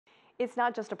It's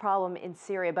not just a problem in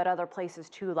Syria, but other places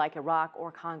too, like Iraq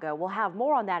or Congo. We'll have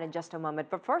more on that in just a moment.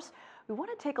 But first, we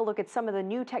want to take a look at some of the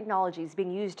new technologies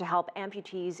being used to help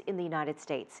amputees in the United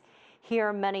States.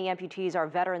 Here, many amputees are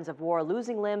veterans of war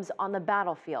losing limbs on the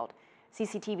battlefield.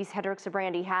 CCTV's Hendrik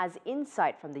Sybrandy has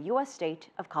insight from the U.S. state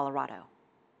of Colorado.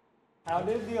 How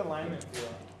did the alignment feel?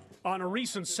 On a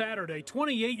recent Saturday,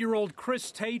 28-year-old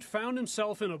Chris Tate found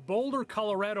himself in a Boulder,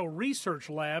 Colorado research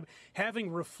lab having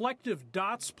reflective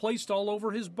dots placed all over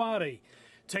his body.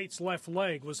 Tate's left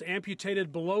leg was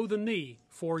amputated below the knee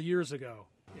 4 years ago.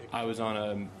 I was on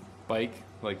a bike,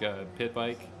 like a pit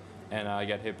bike, and I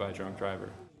got hit by a drunk driver.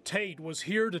 Tate was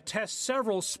here to test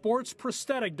several sports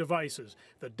prosthetic devices.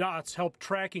 The dots help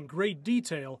track in great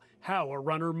detail how a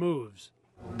runner moves.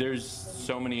 There's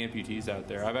so many amputees out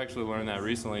there. I've actually learned that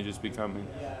recently, just becoming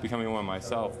one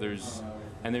myself. There's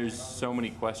so many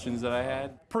questions that I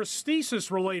had.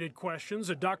 Prosthesis-related questions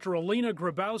that Dr. Alina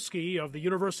Grabowski of the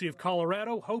University of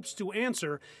Colorado hopes to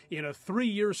answer in a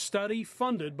 3-year study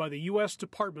funded by the U.S.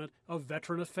 Department of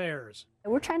Veteran Affairs.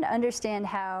 We're trying to understand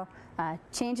how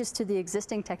changes to the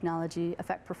existing technology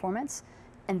affect performance,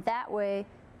 and that way,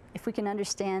 if we can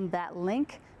understand that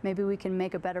link, maybe we can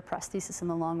make a better prosthesis in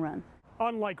the long run.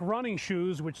 Unlike running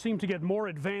shoes, which seem to get more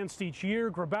advanced each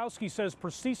year, Grabowski says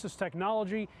prosthesis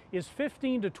technology is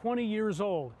 15 to 20 years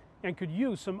old and could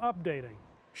use some updating.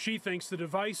 She thinks the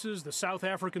devices the South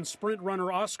African sprint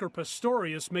runner Oscar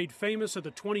Pistorius made famous at the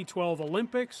 2012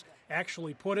 Olympics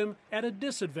actually put him at a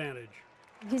disadvantage.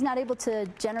 He's not able to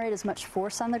generate as much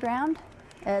force on the ground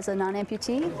as a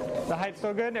non-amputee. The height's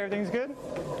still good? Everything's good?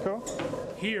 Cool.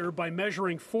 Here, by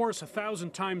measuring force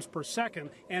 1,000 times per second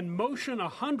and motion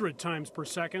 100 times per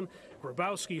second,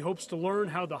 Grabowski hopes to learn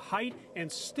how the height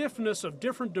and stiffness of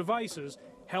different devices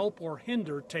help or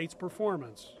hinder Tate's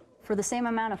performance. For the same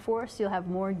amount of force, you'll have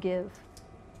more give.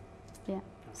 Yeah.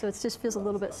 So it just feels a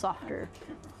little bit softer,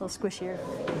 a little squishier.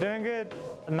 Doing good.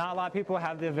 Not a lot of people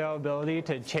have the availability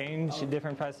to change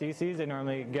different prostheses. They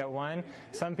normally get one.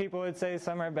 Some people would say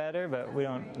some are better, but we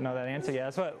don't know that answer yet.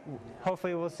 That's what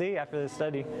hopefully we'll see after this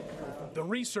study. The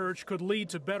research could lead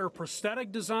to better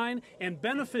prosthetic design and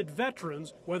benefit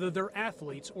veterans, whether they're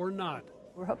athletes or not.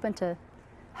 We're hoping to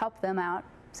help them out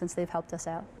since they've helped us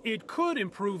out. It could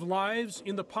improve lives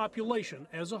in the population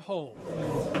as a whole.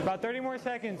 About 30 more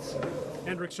seconds.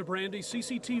 Hendrik Sybrandy,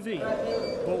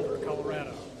 CCTV, Boulder,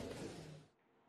 Colorado.